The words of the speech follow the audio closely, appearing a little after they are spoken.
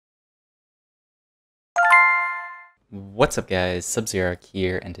What's up guys, Sub-Zero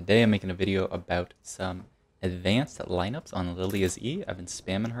here, and today I'm making a video about some advanced lineups on Lillia's E. I've been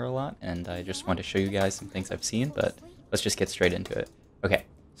spamming her a lot, and I just want to show you guys some things I've seen, but let's just get straight into it. Okay,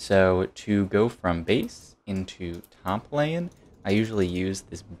 so to go from base into top lane, I usually use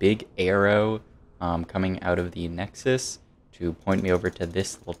this big arrow coming out of the Nexus to point me over to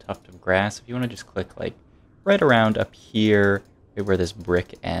this little tuft of grass. If you want to just click like right around up here, right where this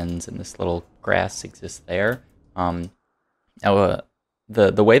brick ends and this little grass exists there. Now,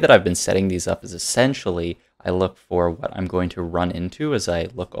 the way that I've been setting these up is essentially I look for what I'm going to run into as I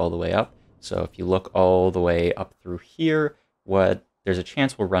look all the way up. So if you look all the way up through here, what there's a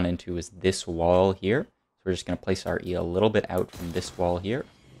chance we'll run into is this wall here. So we're just going to place our E a little bit out from this wall here,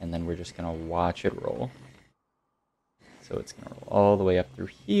 and then we're just going to watch it roll. So it's going to roll all the way up through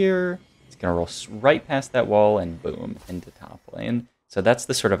here. It's going to roll right past that wall and boom, into top lane. So that's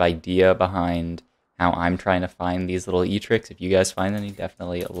the sort of idea behind how I'm trying to find these little E-tricks. If you guys find any,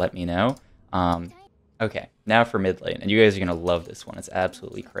 definitely let me know. Okay, now for mid lane, and you guys are going to love this one. It's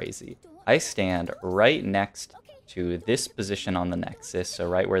absolutely crazy. I stand right next to this position on the Nexus, so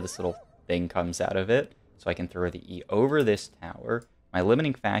right where this little thing comes out of it, so I can throw the E over this tower. My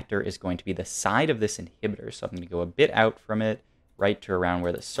limiting factor is going to be the side of this inhibitor, so I'm going to go a bit out from it, right to around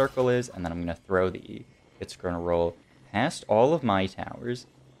where the circle is, and then I'm going to throw the E. It's going to roll past all of my towers,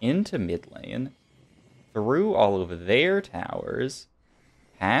 into mid lane, through all of their towers,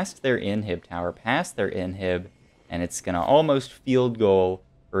 past their inhib tower, past their inhib, and it's gonna almost field goal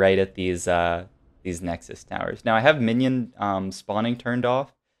right at these Nexus towers. Now I have minion spawning turned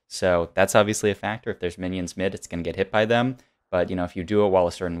off, so that's obviously a factor. If there's minions mid, it's gonna get hit by them. But you know, if you do it while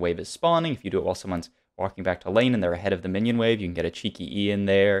a certain wave is spawning, if you do it while someone's walking back to lane and they're ahead of the minion wave, you can get a cheeky E in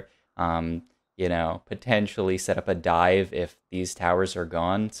there. You know, potentially set up a dive if these towers are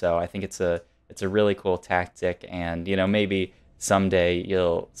gone. So I think it's a really cool tactic, and you know, maybe someday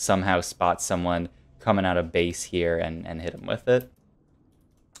you'll somehow spot someone coming out of base here and hit them with it.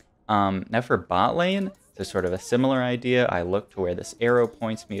 Now for bot lane, so sort of a similar idea. I look to where this arrow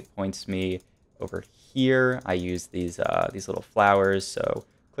points me. It points me over here. I use these little flowers, so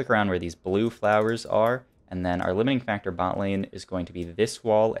click around where these blue flowers are, and then our limiting factor bot lane is going to be this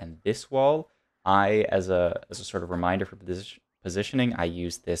wall and this wall. As a sort of reminder for positioning, I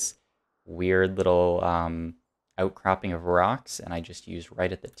use this weird little outcropping of rocks, and I just use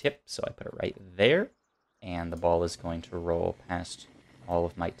right at the tip, so I put it right there, and the ball is going to roll past all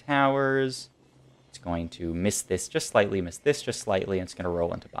of my towers. It's going to miss this just slightly, miss this just slightly, and it's going to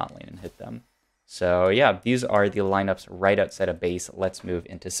roll into bot lane and hit them. So yeah, these are the lineups right outside of base. Let's move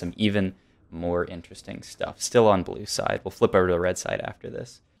into some even more interesting stuff. Still on blue side. We'll flip over to the red side after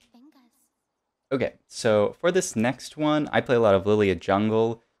this. Okay, so for this next one, I play a lot of Lillia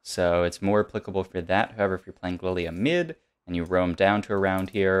jungle, so it's more applicable for that. However, if you're playing Lillia mid and you roam down to around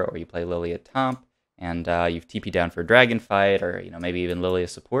here, or you play Lillia top and you've TP down for Dragon Fight, or you know, maybe even Lillia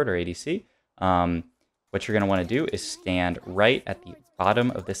support or ADC, what you're going to want to do is stand right at the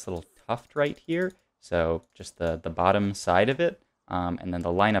bottom of this little tuft right here, so just the bottom side of it, and then the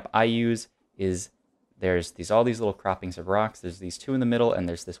lineup I use is there's all these little croppings of rocks. There's these two in the middle, and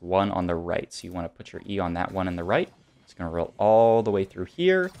there's this one on the right. So you want to put your E on that one on the right. It's going to roll all the way through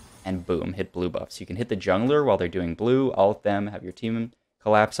here, and boom, hit blue buff. So you can hit the jungler while they're doing blue, ult them, have your team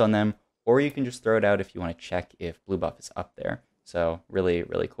collapse on them, or you can just throw it out if you want to check if blue buff is up there. So really,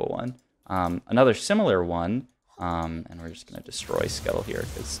 really cool one. Another similar one, and we're just going to destroy Skell here,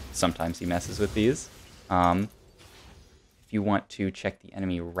 because sometimes he messes with these. If you want to check the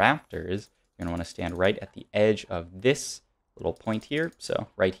enemy raptors, you're going to want to stand right at the edge of this little point here. So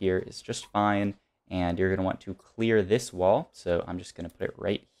right here is just fine. And you're going to want to clear this wall. So I'm just going to put it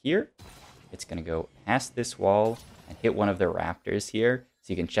right here. It's going to go past this wall and hit one of the raptors here.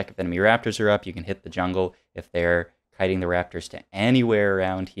 So you can check if enemy raptors are up. You can hit the jungle if they're kiting the raptors to anywhere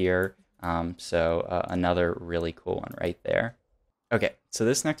around here. Another really cool one right there. Okay, so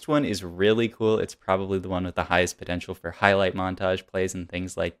this next one is really cool. It's probably the one with the highest potential for highlight montage plays and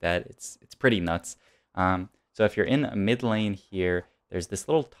things like that. It's pretty nuts. So if you're in a mid lane here, there's this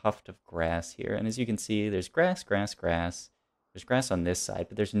little tuft of grass here. And as you can see, there's grass, grass, grass. There's grass on this side,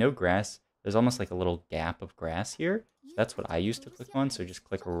 but there's no grass. There's almost like a little gap of grass here. So that's what I used to click on. So just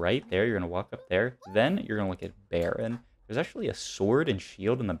click right there. You're going to walk up there. Then you're going to look at Baron. There's actually a sword and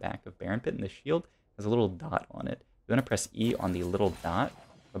shield in the back of Baron Pit, and the shield has a little dot on it. You want to press E on the little dot.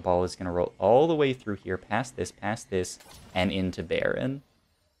 The ball is going to roll all the way through here, past this, and into Baron.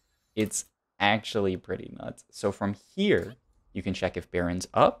 It's actually pretty nuts. So from here, you can check if Baron's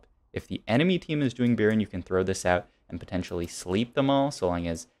up. If the enemy team is doing Baron, you can throw this out and potentially sleep them all, so long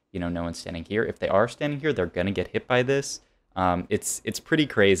as no one's standing here. If they are standing here, they're gonna get hit by this. It's pretty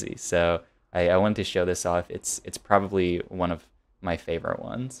crazy. So I wanted to show this off. It's probably one of my favorite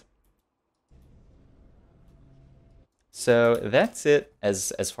ones. So that's it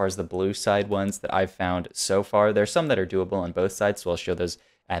as far as the blue side ones that I've found so far. There's some that are doable on both sides, so I'll show those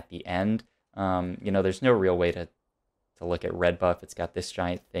at the end. There's no real way to look at red buff. It's got this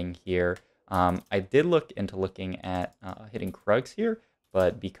giant thing here. I did look into looking at hitting Krugs here,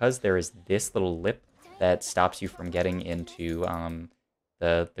 but because there is this little lip that stops you from getting into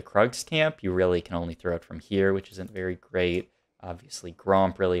the Krugs camp, you really can only throw it from here, which isn't very great. Obviously,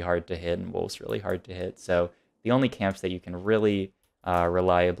 Gromp really hard to hit, and Wolf's really hard to hit. So the only camps that you can really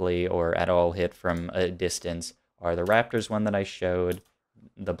reliably or at all hit from a distance are the Raptors one that I showed,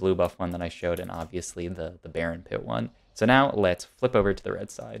 the blue buff one that I showed, and obviously the Baron Pit one. So now let's flip over to the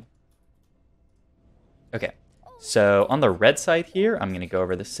red side. Okay, so on the red side here, I'm going to go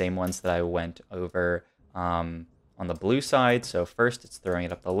over the same ones that I went over on the blue side. So first, it's throwing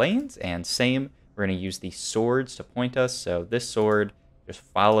it up the lanes, and same, we're going to use these swords to point us. So this sword, just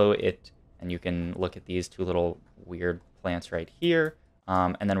follow it, and you can look at these two little weird plants right here.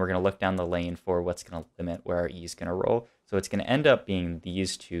 And then we're going to look down the lane for what's going to limit where our E is going to roll. So it's going to end up being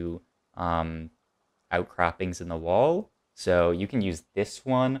these two outcroppings in the wall. So you can use this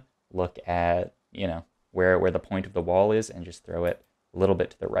one, look at, where the point of the wall is, and just throw it a little bit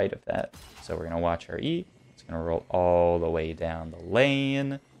to the right of that. So we're going to watch our E. It's going to roll all the way down the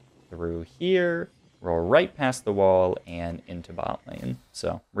lane, through here, roll right past the wall, and into bot lane.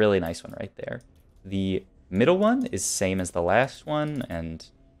 So really nice one right there. The middle one is same as the last one, and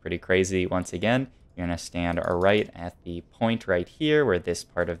pretty crazy once again. You're going to stand right at the point right here where this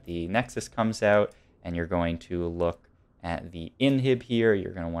part of the nexus comes out, and you're going to look at the inhib here.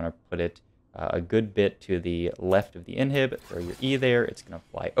 You're going to want to put it a good bit to the left of the inhib, throw your E there. It's going to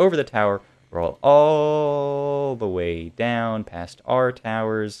fly over the tower, roll all the way down past our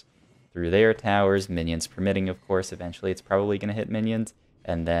towers, through their towers, minions permitting, of course. Eventually, it's probably going to hit minions,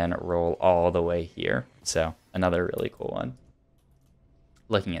 and then roll all the way here. So another really cool one.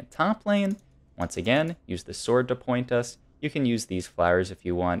 Looking at top lane, once again, use the sword to point us. You can use these flowers if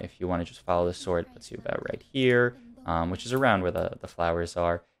you want. If you want to just follow the sword, it puts you about right here, which is around where the flowers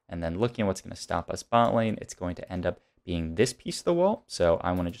are. And then looking at what's going to stop us bot lane, it's going to end up being this piece of the wall. So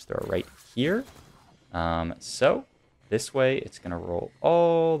I want to just throw it right here. So this way, it's going to roll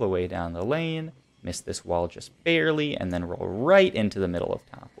all the way down the lane, miss this wall just barely, and then roll right into the middle of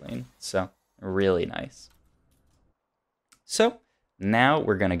top lane. So really nice. So now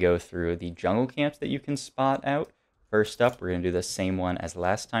we're going to go through the jungle camps that you can spot out. First up, we're going to do the same one as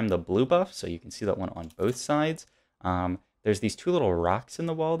last time, the blue buff. So you can see that one on both sides. There's these two little rocks in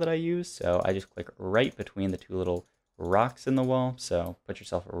the wall that I use. So I just click right between the two little rocks in the wall. So put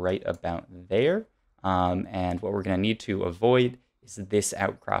yourself right about there. And what we're going to need to avoid is this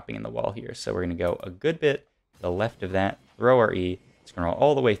outcropping in the wall here. So we're going to go a good bit to the left of that, throw our E. It's going to roll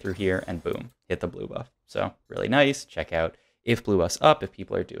all the way through here, and boom, hit the blue buff. So really nice. Check out if blue buff's up, if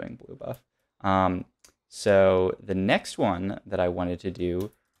people are doing blue buff. So the next one that I wanted to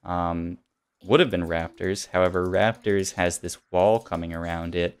do would have been Raptors. However, Raptors has this wall coming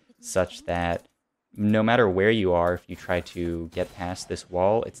around it such that no matter where you are, if you try to get past this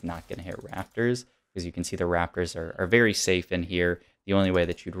wall, it's not going to hit Raptors, because you can see the Raptors are very safe in here. The only way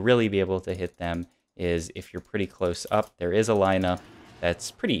that you'd really be able to hit them is if you're pretty close up. There is a lineup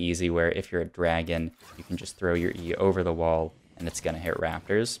that's pretty easy where if you're a dragon, you can just throw your E over the wall and it's going to hit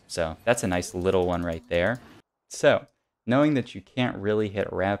Raptors. So that's a nice little one right there. So knowing that you can't really hit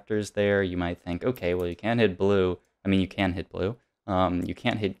Raptors there, you might think, okay, well, you can't hit blue. I mean, you can hit blue. You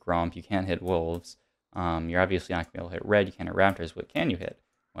can't hit Gromp. You can't hit Wolves. You're obviously not going to be able to hit red. You can't hit Raptors. What can you hit?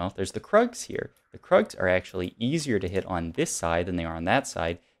 Well, there's the Krugs here. The Krugs are actually easier to hit on this side than they are on that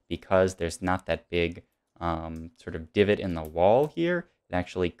side because there's not that big sort of divot in the wall here. It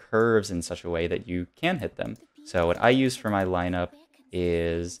actually curves in such a way that you can hit them. So what I use for my lineup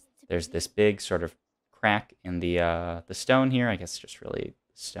is there's this big sort of crack in the stone here. I guess just really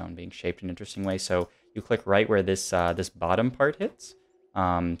stone being shaped in an interesting way. So you click right where this this bottom part hits.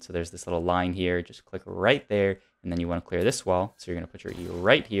 So there's this little line here. Just click right there, and then you want to clear this wall. So you're going to put your E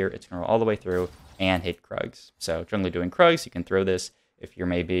right here. It's going to roll all the way through and hit Krugs. So generally doing Krugs, you can throw this. If you're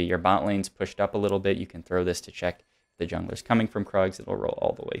maybe your bot lane's pushed up a little bit, you can throw this to check if the jungler's coming from Krugs. It'll roll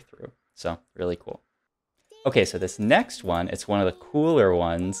all the way through. So really cool. Okay, so this next one, it's one of the cooler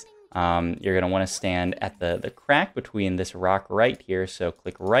ones. You're going to want to stand at the crack between this rock right here. So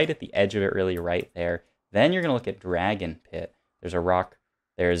click right at the edge of it, really right there. Then you're going to look at Dragon Pit. There's a rock.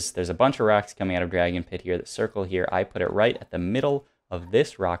 There's a bunch of rocks coming out of Dragon Pit here. The circle here, I put it right at the middle of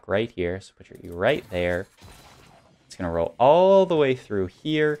this rock right here. So put your E right there. It's going to roll all the way through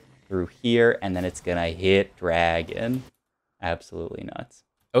here, and then it's going to hit dragon. Absolutely nuts.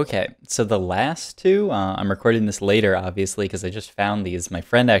 Okay, so the last two, I'm recording this later, obviously, because I just found these. My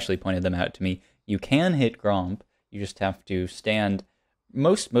friend actually pointed them out to me. You can hit Gromp. You just have to stand.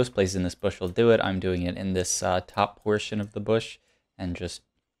 Most places in this bush will do it. I'm doing it in this top portion of the bush, and just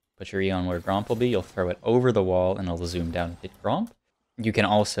put your E on where Gromp will be. You'll throw it over the wall, and it'll zoom down and hit Gromp. You can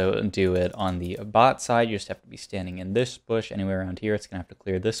also do it on the bot side. You just have to be standing in this bush. Anywhere around here, it's going to have to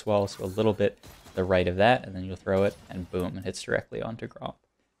clear this wall, so a little bit to the right of that, and then you'll throw it, and boom, it hits directly onto Gromp.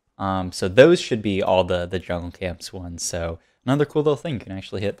 So those should be all the jungle camps ones. So another cool little thing, you can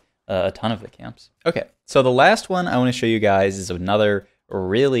actually hit a ton of the camps. Okay, so the last one I want to show you guys is another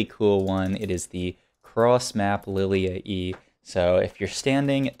really cool one. It is the cross map Lillia E. So if you're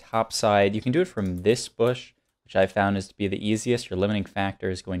standing topside, you can do it from this bush, which I found is to be the easiest. Your limiting factor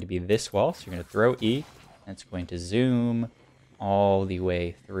is going to be this wall. So you're going to throw E, and it's going to zoom all the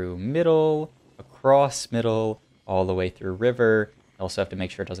way through middle, across middle, all the way through river. You also have to make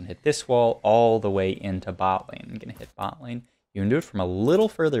sure it doesn't hit this wall all the way into bot lane. I'm going to hit bot lane. You can do it from a little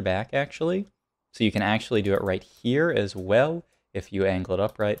further back, actually. So you can actually do it right here as well if you angle it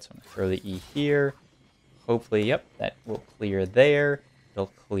upright. So I'm going to throw the E here. Hopefully, yep, that will clear there.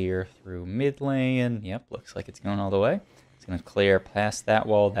 It'll clear through mid lane. Yep, looks like it's going all the way. It's going to clear past that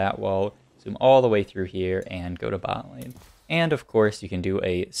wall, zoom all the way through here, and go to bot lane. And, of course, you can do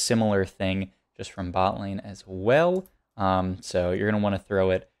a similar thing just from bot lane as well. So you're going to want to throw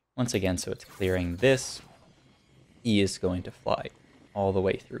it, once again, so it's clearing this. E is going to fly all the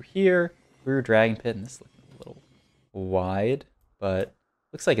way through here, through Dragon Pit, and this is looking a little wide, but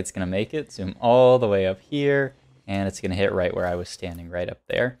looks like it's going to make it. Zoom all the way up here, and it's going to hit right where I was standing, right up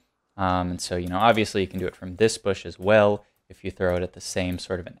there. And so, you know, obviously you can do it from this bush as well, if you throw it at the same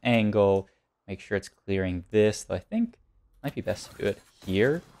sort of an angle. Make sure it's clearing this, though I think it might be best to do it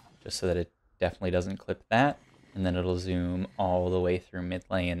here, just so that it definitely doesn't clip that. And then it'll zoom all the way through mid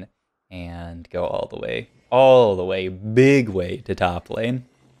lane and go all the way, big way to top lane.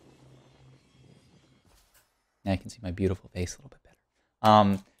 Now you can see my beautiful face a little bit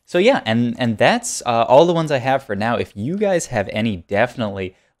better. So yeah, and that's all the ones I have for now. If you guys have any,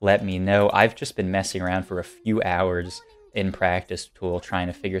 definitely let me know. I've just been messing around for a few hours in practice tool trying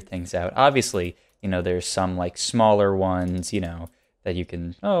to figure things out. Obviously, you know, there's some like smaller ones, you know, that you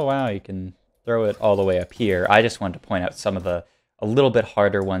can, oh wow, you can throw it all the way up here. I just wanted to point out some of the a little bit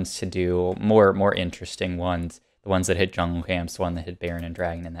harder ones to do, more interesting ones, the ones that hit jungle camps, the one that hit Baron and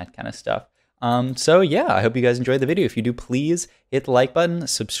Dragon and that kind of stuff. So yeah, I hope you guys enjoyed the video. If you do, please hit the like button,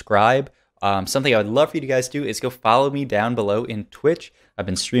 subscribe. Something I would love for you guys to do is go follow me down below in Twitch. I've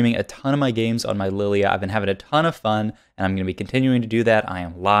been streaming a ton of my games on my Lillia. I've been having a ton of fun, and I'm going to be continuing to do that. I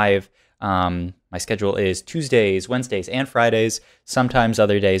am live. My schedule is Tuesdays, Wednesdays, and Fridays, sometimes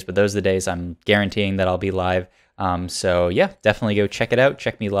other days, but those are the days I'm guaranteeing that I'll be live. So yeah, definitely go check it out.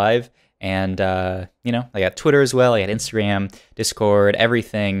 Check me live. And, you know, I got Twitter as well. I got Instagram, Discord,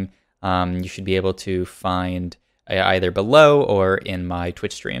 everything. You should be able to find either below or in my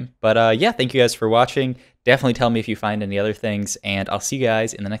Twitch stream. But yeah, thank you guys for watching. Definitely tell me if you find any other things, and I'll see you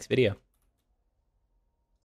guys in the next video.